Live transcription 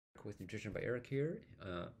with Nutrition by Eric here.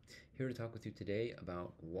 Here to talk with you today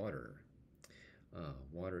about water.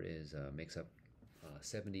 Water is makes up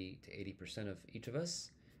 70 to 80% of each of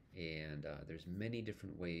us, and there's many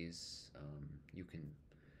different ways you can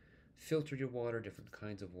filter your water, different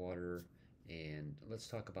kinds of water, and let's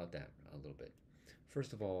talk about that a little bit.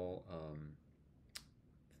 First of all,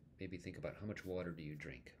 maybe think about how much water do you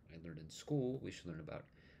drink. I learned in school we should learn about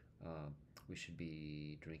uh, we should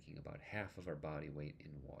be drinking about half of our body weight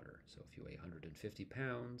in water. So if you weigh 150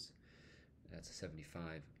 pounds, that's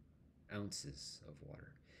 75 ounces of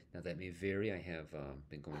water. Now that may vary. I have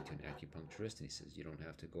been going to an acupuncturist, and he says you don't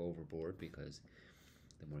have to go overboard because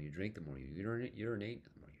the more you drink, the more you urinate.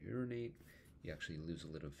 The more you urinate, you actually lose a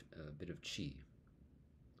little bit of chi.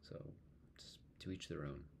 So it's to each their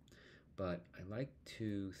own. But I like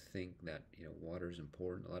to think that water is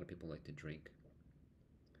important. A lot of people like to drink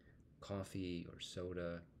coffee or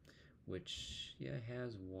soda, which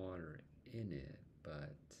has water in it,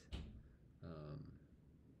 but um,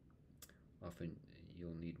 often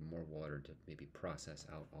you'll need more water to maybe process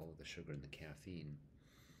out all of the sugar and the caffeine.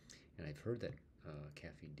 And I've heard that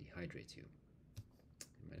caffeine dehydrates you.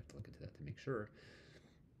 You might have to look into that to make sure.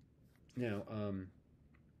 Now,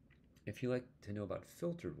 if you like to know about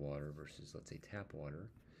filtered water versus, let's say, tap water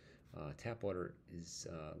is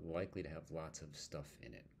likely to have lots of stuff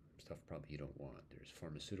in it. Stuff probably you don't want. There's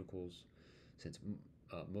pharmaceuticals, since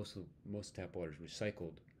most tap water is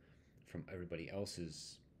recycled from everybody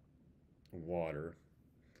else's water.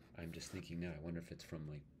 I'm just thinking now. I wonder if it's from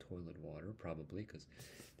like toilet water, probably, because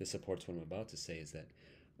this supports what I'm about to say. Is that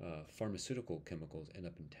pharmaceutical chemicals end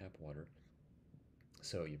up in tap water.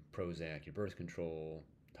 So your Prozac, your birth control,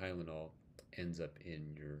 Tylenol ends up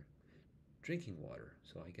in your drinking water.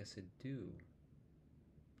 So I guess it do.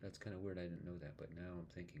 That's kind of weird. I didn't know that, but now I'm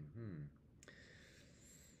thinking,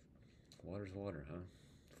 water's water, huh?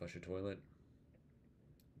 Flush your toilet,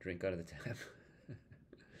 drink out of the tap.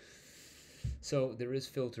 So there is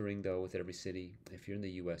filtering, though, with every city. If you're in the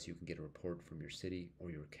U.S., you can get a report from your city or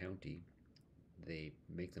your county. They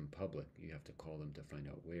make them public. You have to call them to find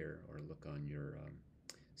out where, or look on your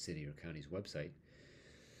city or county's website.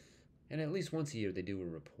 And at least once a year, they do a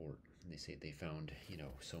report. And they say they found,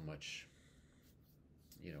 so much,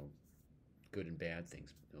 good and bad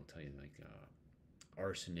things. They'll tell you like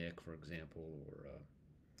arsenic, for example, or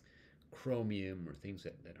chromium, or things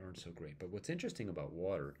that aren't so great. But what's interesting about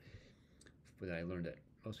water that I learned that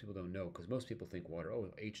most people don't know, because most people think water, oh,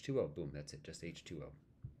 H2O, boom, that's it, just H2O.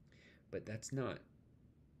 But that's not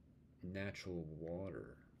natural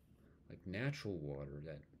water. Like natural water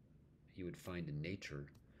that you would find in nature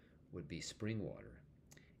would be spring water.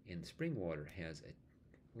 And spring water has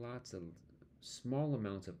lots of small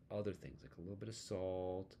amounts of other things, like a little bit of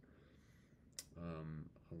salt,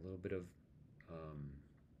 a little bit of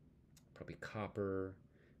probably copper,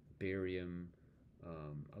 barium,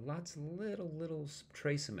 lots of little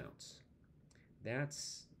trace amounts.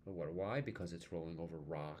 That's the water. Why? Because it's rolling over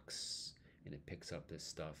rocks and it picks up this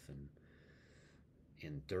stuff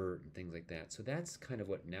and dirt and things like that. So that's kind of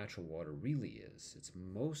what natural water really is. It's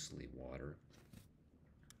mostly water.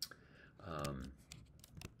 In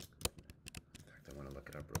fact, I want to look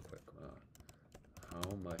it up real quick.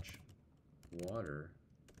 How much water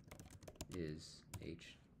is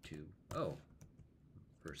H2O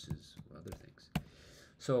versus other things?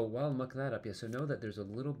 So while I'm looking that up, so know that there's a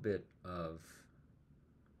little bit of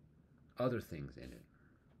other things in it.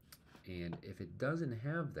 And if it doesn't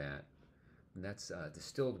have that, that's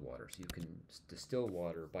distilled water. So you can distill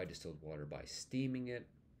water by steaming it,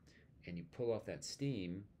 and you pull off that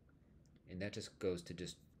steam, and that just goes to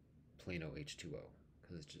just plain old H2O,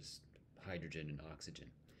 because it's just hydrogen and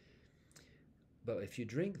oxygen. But if you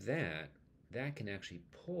drink that, that can actually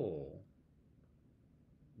pull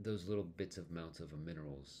those little bits of amounts of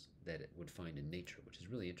minerals that it would find in nature, which is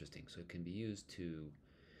really interesting. So it can be used to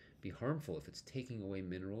be harmful if it's taking away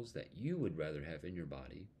minerals that you would rather have in your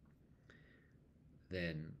body.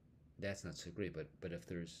 Then that's not so great. But if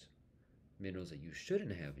there's minerals that you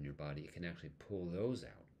shouldn't have in your body, it can actually pull those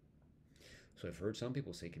out. So I've heard some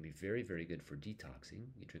people say it can be very, very good for detoxing.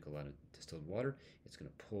 You drink a lot of distilled water, it's going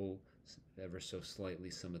to pull ever so slightly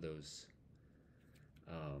some of those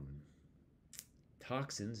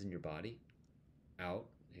toxins in your body out.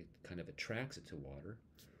 It kind of attracts it to water.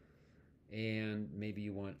 And maybe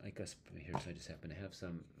you want, like us here, so I just happen to have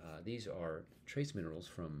some. These are trace minerals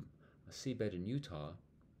from a seabed in Utah,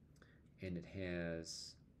 and it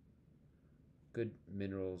has good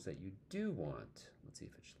minerals that you do want. Let's see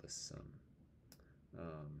if it lists some.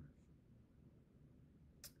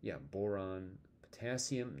 Boron,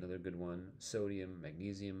 potassium, another good one, sodium,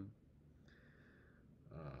 magnesium,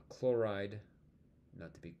 chloride,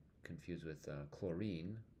 not to be confused with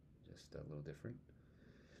chlorine, just a little different.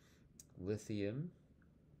 Lithium,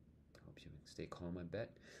 helps you stay calm, I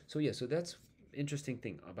bet. So yeah, so that's interesting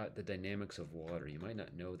thing about the dynamics of water. You might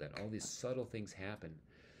not know that all these subtle things happen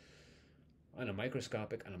on a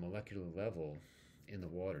microscopic, on a molecular level in the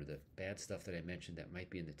water. The bad stuff that I mentioned that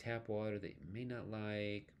might be in the tap water that you may not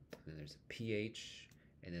like. And then there's a pH,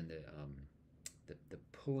 and then the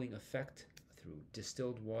pulling effect through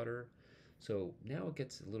distilled water. So now it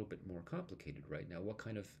gets a little bit more complicated right now. What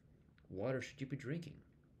kind of water should you be drinking?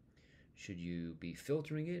 Should you be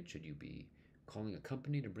filtering it? Should you be calling a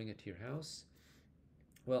company to bring it to your house?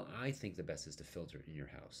 Well, I think the best is to filter it in your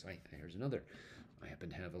house. Here's another. I happen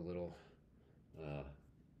to have a little uh,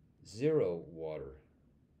 zero water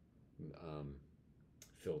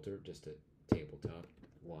filter, just a tabletop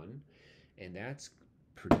one, and that's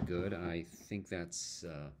pretty good. I think that's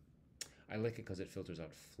I like it because it filters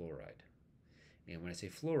out fluoride. And when I say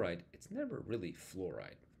fluoride, it's never really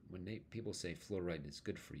fluoride. When people say fluoride is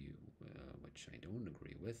good for you, which I don't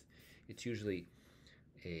agree with, it's usually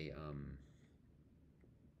a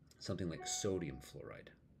something like sodium fluoride.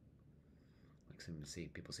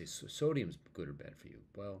 Like people say sodium's good or bad for you.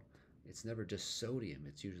 Well, it's never just sodium.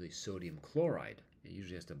 It's usually sodium chloride. It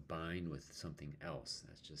usually has to bind with something else.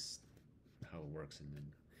 That's just how it works and then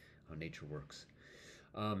how nature works.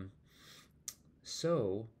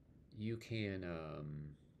 So you can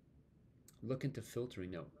look into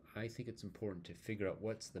filtering. Now, I think it's important to figure out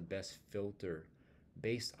what's the best filter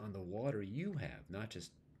based on the water you have, not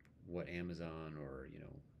just what Amazon or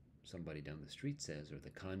somebody down the street says or the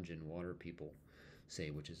Kangen water people say,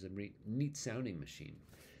 which is a neat sounding machine.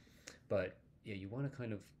 But yeah, you want to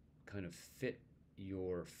kind of fit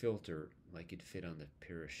your filter like you'd fit on the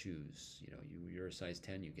pair of shoes. You're a size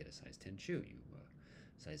 10, you get a size 10 shoe. You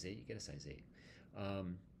size 8, you get a size 8.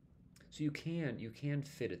 So you can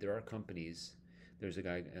fit it. There are companies. There's a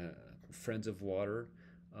guy, Friends of Water,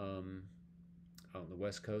 out on the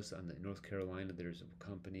West Coast, on the North Carolina. There's a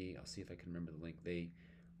company. I'll see if I can remember the link. They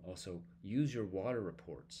also use your water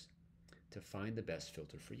reports to find the best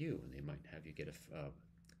filter for you, and they might have you get a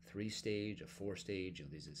 3-stage, a 4-stage.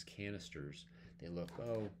 These canisters. They look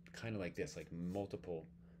kind of like this, like multiple.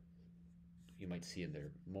 You might see in there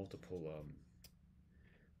multiple. What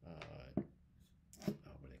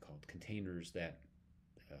are they called? Containers that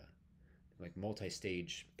like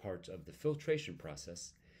multi-stage parts of the filtration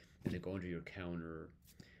process, and they go under your counter.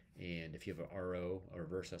 And if you have a RO, or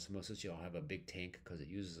reverse osmosis, you'll have a big tank because it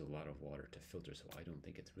uses a lot of water to filter. So I don't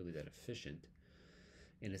think it's really that efficient,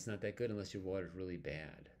 and it's not that good unless your water is really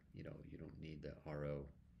bad. You don't need the RO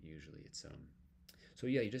usually. It's so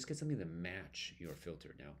yeah, you just get something to match your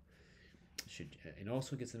filter. Now and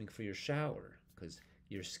also get something for your shower, because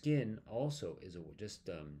your skin also is just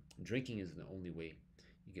drinking isn't the only way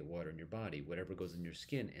you get water in your body. Whatever goes in your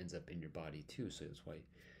skin ends up in your body too. So that's why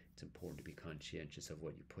it's important to be conscientious of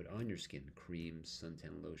what you put on your skin: creams,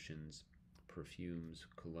 suntan lotions, perfumes,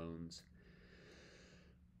 colognes.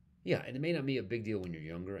 Yeah, and it may not be a big deal when you're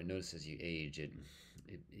younger. I notice as you age,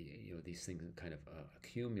 these things kind of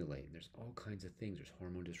accumulate. And there's all kinds of things. There's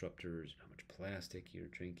hormone disruptors, how much plastic you're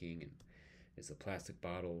drinking, and is the plastic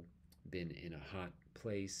bottle been in a hot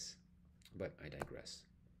place? But I digress.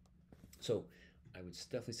 So I would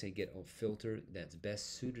definitely say get a filter that's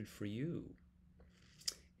best suited for you.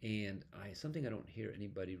 And something I don't hear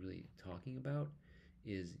anybody really talking about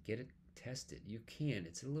is get it tested. You can.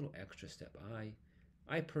 It's a little extra step.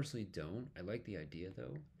 I personally don't. I like the idea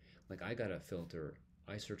though. Like I got a filter.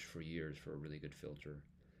 I searched for years for a really good filter.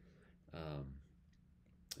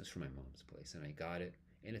 It was from my mom's place, and I got it,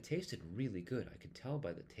 and it tasted really good. I could tell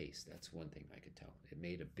by the taste. That's one thing I could tell. It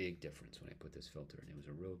made a big difference when I put this filter in. It was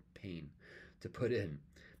a real pain to put in,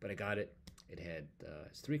 but I got it. It had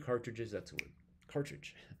it's 3 cartridges. That's a word.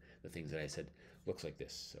 Cartridge. The things that I said looks like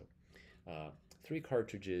this. So 3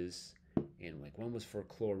 cartridges, and like one was for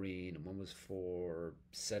chlorine and one was for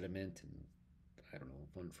sediment, and I don't know,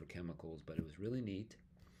 one for chemicals, but it was really neat.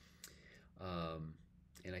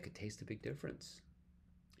 And I could taste a big difference.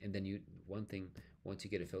 And then one thing, once you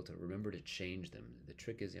get a filter, remember to change them. The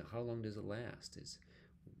trick is, how long does it last? Is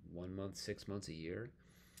 1 month, 6 months, a year?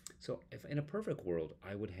 So if in a perfect world,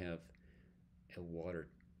 I would have a water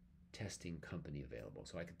testing company available.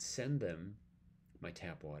 So I could send them my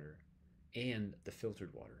tap water and the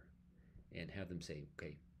filtered water and have them say,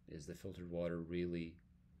 okay, is the filtered water really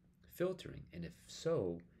filtering? And if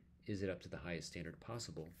so, is it up to the highest standard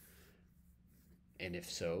possible? And if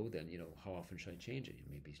so, then, how often should I change it?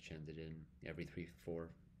 Maybe change it in every 3-4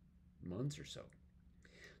 months or so.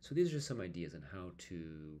 So these are just some ideas on how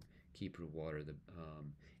to keep your water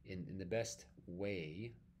in the best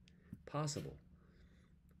way possible.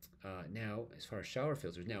 Now, as far as shower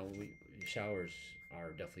filters, showers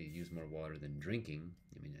are definitely use more water than drinking.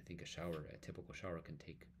 I mean, I think a typical shower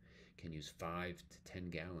can use 5 to 10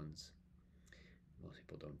 gallons. Most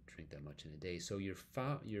people don't drink that much in a day. So your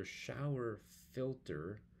shower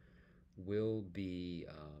filter will be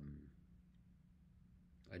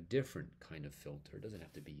a different kind of filter. It doesn't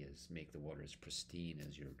have to be as make the water as pristine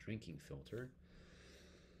as your drinking filter.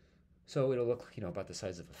 So it'll look, about the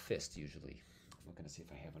size of a fist usually. I'm looking to see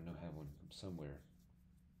if I have one somewhere.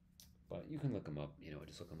 But you can look them up,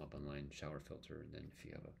 just look them up online, shower filter, and then if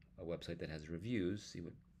you have a website that has reviews, see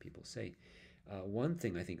what people say. One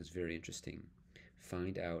thing I think is very interesting,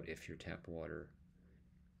 find out if your tap water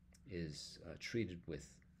is treated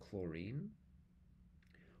with chlorine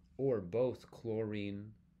or both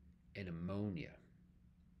chlorine and ammonia.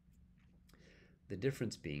 The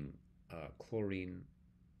difference being chlorine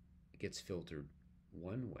gets filtered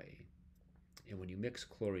one way, and when you mix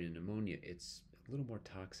chlorine and ammonia, it's a little more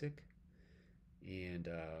toxic. And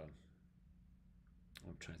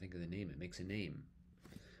I'm trying to think of the name. It makes a name.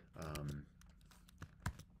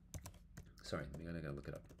 Sorry, I gotta look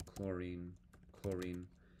it up. Chlorine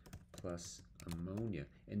plus ammonia,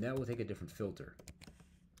 and that will take a different filter.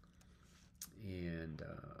 And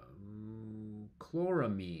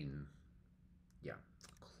chloramine. Yeah,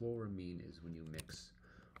 chloramine is when you mix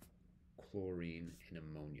chlorine and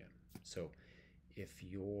ammonia. So if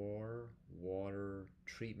your water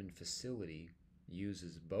treatment facility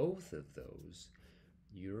uses both of those,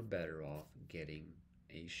 you're better off getting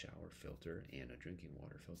a shower filter and a drinking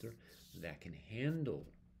water filter that can handle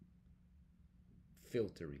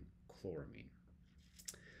filtering chloramine.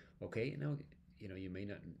 Okay, now, you may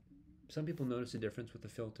not, some people notice a difference with the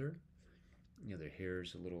filter. Their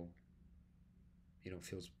hair's a little,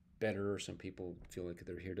 feels better. Some people feel like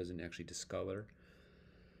their hair doesn't actually discolor.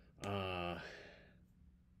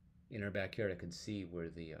 In our backyard, I can see where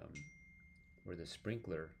the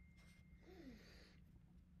sprinkler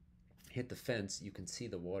hit the fence. You can see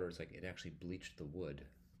the water. It's like it actually bleached the wood.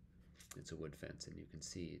 It's a wood fence, and you can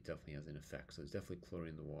see it definitely has an effect. So it's definitely chlorine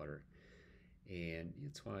in the water, and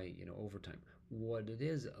it's why over time. What it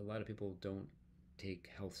is, a lot of people don't take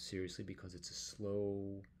health seriously because it's a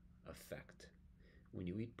slow effect. When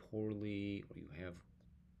you eat poorly or you have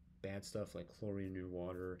bad stuff like chlorine in your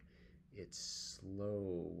water, it's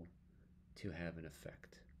slow to have an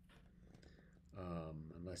effect.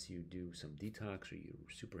 Unless you do some detox or you're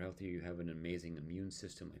super healthy or you have an amazing immune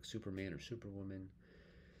system like Superman or Superwoman,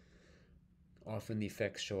 often the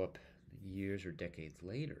effects show up years or decades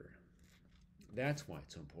later. That's why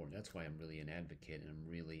it's so important. That's why I'm really an advocate, and I'm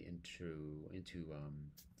really into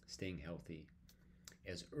staying healthy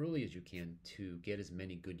as early as you can to get as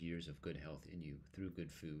many good years of good health in you through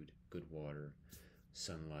good food, good water,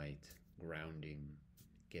 sunlight, grounding,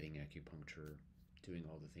 getting acupuncture, doing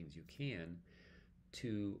all the things you can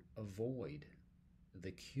to avoid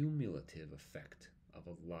the cumulative effect of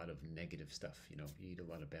a lot of negative stuff. You eat a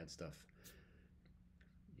lot of bad stuff.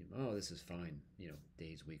 This is fine,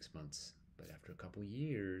 days, weeks, months. But after a couple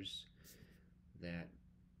years, that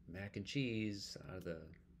mac and cheese out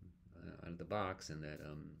of the box and that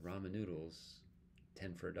ramen noodles,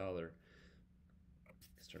 10 for $1,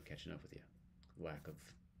 start catching up with you. Lack of,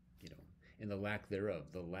 and the lack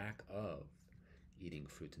of eating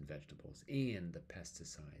fruits and vegetables, and the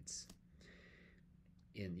pesticides.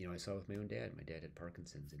 And I saw with my own dad. My dad had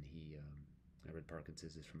Parkinson's, and I read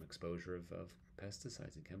Parkinson's is from exposure of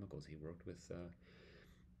pesticides and chemicals. He worked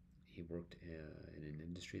in an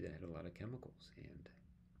industry that had a lot of chemicals, and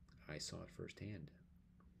I saw it firsthand.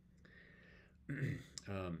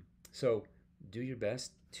 So do your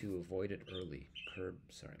best to avoid it early.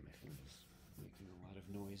 Sorry, my phone is making a lot of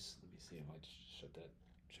noise. Let me see if I just shut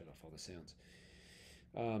off all the sounds.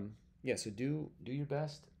 So do your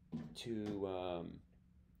best to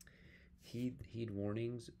heed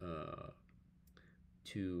warnings.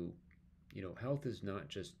 Health is not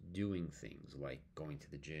just doing things like going to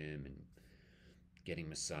the gym and getting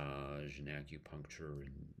massage and acupuncture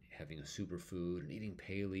and having a superfood and eating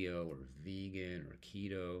paleo or vegan or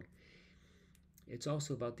keto. It's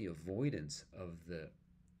also about the avoidance of the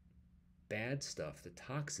bad stuff, the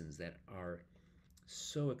toxins that are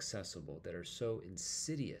so accessible, that are so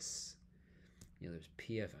insidious. There's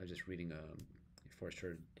I was just reading before I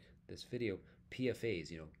started this video,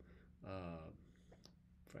 PFAs.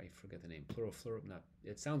 I forget the name.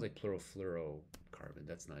 It sounds like chlorofluorocarbon.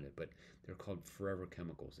 That's not it, but they're called forever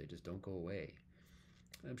chemicals. They just don't go away.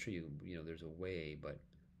 I'm sure there's a way, but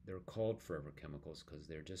they're called forever chemicals because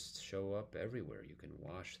they just show up everywhere. You can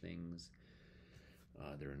wash things.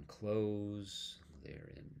 They're in clothes,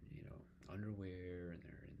 they're in, underwear, and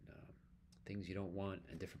they're in things you don't want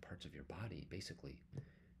in different parts of your body, basically.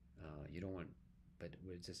 You don't want, but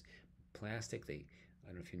it's just plastic. I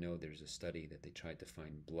don't know if you know, there's a study that they tried to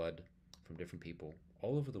find blood from different people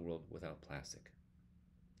all over the world without plastic.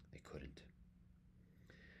 They couldn't.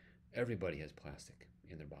 Everybody has plastic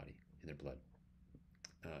in their body, in their blood.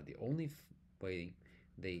 The only way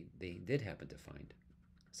they did happen to find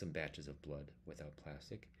some batches of blood without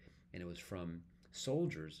plastic, and it was from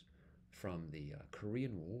soldiers from the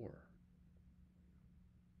Korean War.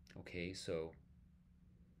 Okay, so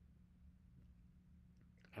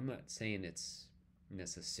I'm not saying it's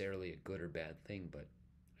necessarily a good or bad thing, but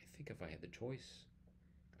I think if I had the choice,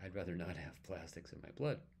 I'd rather not have plastics in my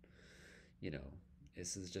blood. You know,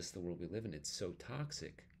 this is just the world we live in. It's so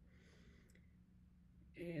toxic.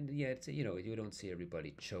 And yeah, you don't see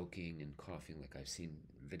everybody choking and coughing like I've seen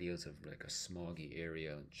videos of like a smoggy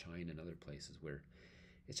area in China and other places where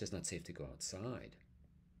it's just not safe to go outside.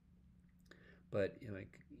 But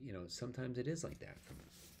sometimes it is like that from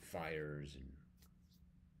fires and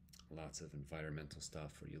lots of environmental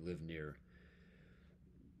stuff, or you live near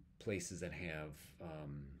places that have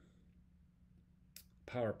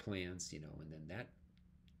power plants, and then that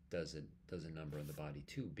does a number on the body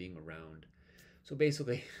too, being around. So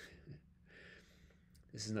basically,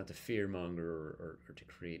 this is not to fear monger or to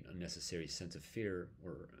create unnecessary sense of fear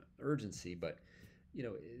or urgency, but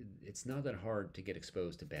it's not that hard to get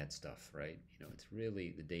exposed to bad stuff, right? It's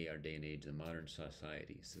really our day and age, the modern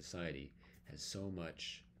society has so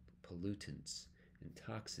much pollutants and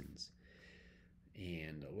toxins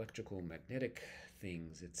and electrical magnetic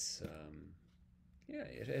things.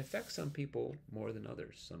 It affects some people more than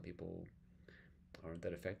others. Some people aren't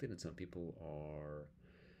that affected, and some people are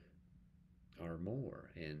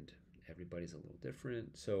more, and everybody's a little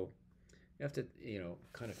different. So you have to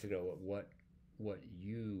kind of figure out what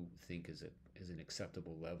you think is an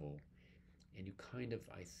acceptable level, and you kind of,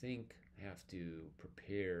 I think, have to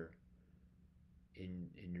prepare in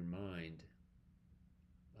your mind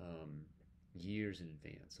years in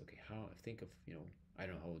advance. Okay, think of, I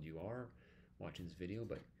don't know how old you are watching this video,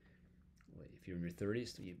 but if you're in your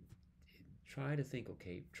 30s, you try to think,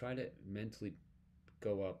 okay, try to mentally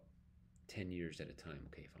go up 10 years at a time.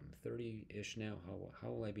 Okay, if I'm 30-ish now, how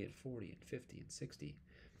will I be at 40 and 50 and 60?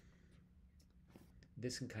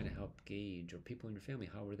 This can kind of help gauge, or people in your family,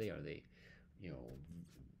 how are they? Are they,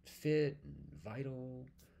 fit and vital,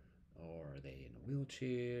 or are they in a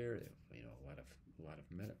wheelchair? A lot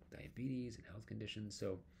of diabetes and health conditions.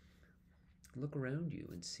 So look around you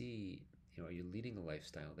and see, are you leading a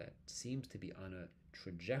lifestyle that seems to be on a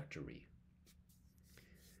trajectory,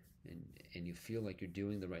 and you feel like you're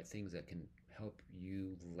doing the right things that can help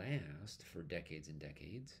you last for decades and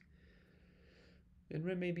decades. And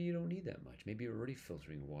maybe you don't need that much. Maybe you're already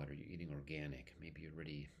filtering water, you're eating organic, maybe you're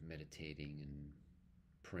already meditating and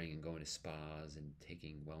praying and going to spas and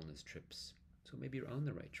taking wellness trips. So maybe you're on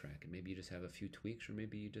the right track, and maybe you just have a few tweaks, or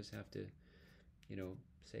maybe you just have to,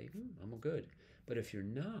 say, I'm all good. But if you're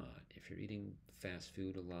not, if you're eating fast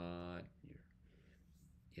food a lot,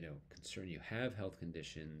 you're, concerned, you have health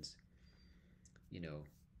conditions,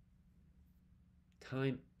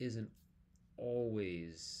 time isn't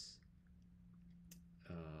always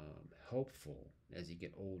helpful as you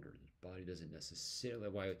get older. The body doesn't necessarily,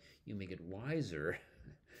 while you may get wiser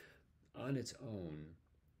on its own,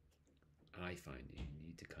 I find you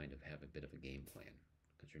need to kind of have a bit of a game plan,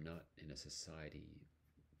 because you're not in a society,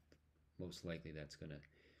 most likely, that's going to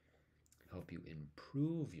help you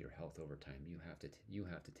improve your health over time. You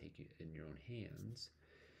have to take it in your own hands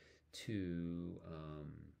to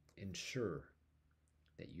ensure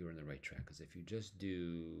that you're on the right track. Because if you just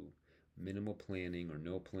do minimal planning or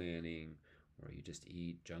no planning, or you just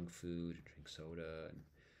eat junk food and drink soda, and,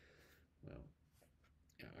 well,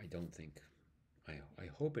 I don't think, I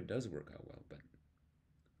hope it does work out well, but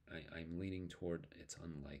I'm leaning toward it's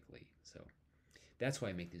unlikely. So that's why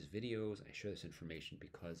I make these videos. I share this information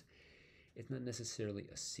because it's not necessarily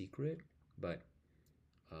a secret, but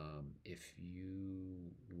if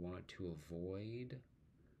you want to avoid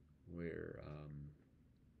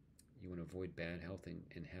you want to avoid bad health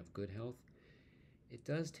and have good health, it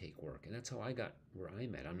does take work. And that's how I got where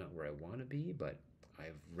I'm at. I'm not where I want to be, but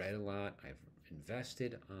I've read a lot. I've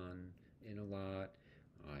invested in a lot.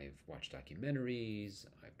 I've watched documentaries.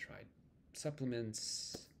 I've tried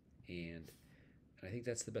supplements, and I think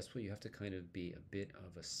that's the best way. You have to kind of be a bit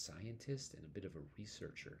of a scientist and a bit of a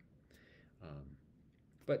researcher.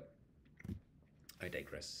 But I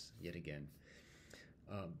digress yet again.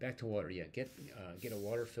 Back to water. Yeah, get a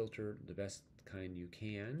water filter, the best kind you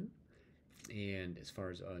can. And as far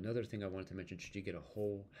as another thing I wanted to mention, should you get a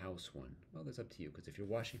whole house one? Well, that's up to you, because if you're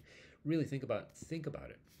washing, really think about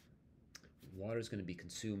it. Water is going to be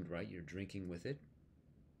consumed, right? You're drinking with it.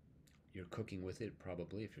 You're cooking with it,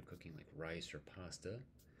 probably, if you're cooking like rice or pasta.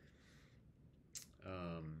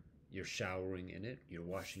 You're showering in it. You're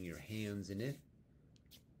washing your hands in it.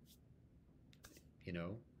 You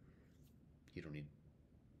know, you don't need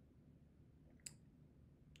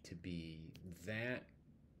to be that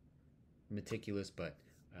meticulous, but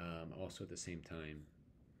also at the same time,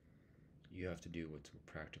 you have to do what's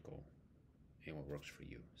practical and what works for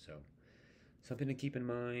you. So something to keep in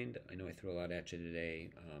mind. I know I threw a lot at you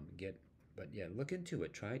today. But yeah, look into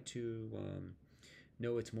it. Try to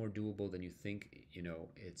know it's more doable than you think. You know,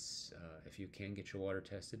 it's if you can get your water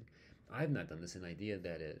tested. I've not done this. An idea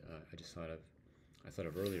that I thought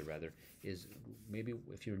of earlier rather, is maybe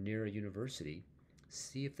if you're near a university,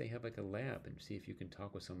 see if they have like a lab and see if you can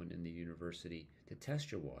talk with someone in the university to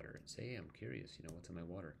test your water and say, hey, I'm curious, what's in my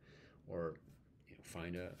water, or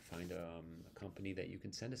find a company that you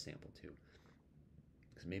can send a sample to,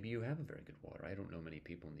 because maybe you have a very good water. I don't know many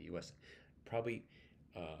people in the U.S. Probably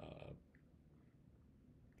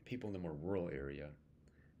people in the more rural area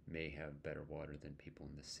may have better water than people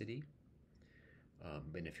in the city.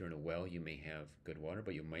 And if you're in a well, you may have good water,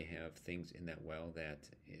 but you might have things in that well that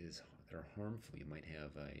are harmful. You might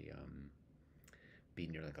have be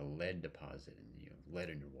near like a lead deposit, and you have lead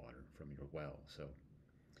in your water from your well. So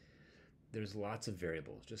there's lots of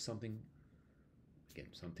variables. Just something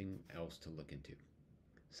else to look into.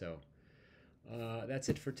 So that's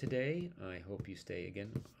it for today. I hope you stay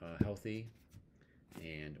again healthy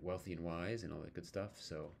and wealthy and wise and all that good stuff.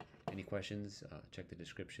 So any questions, check the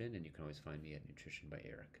description, and you can always find me at Nutrition by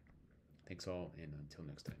Eric. Thanks all, and until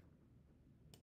next time.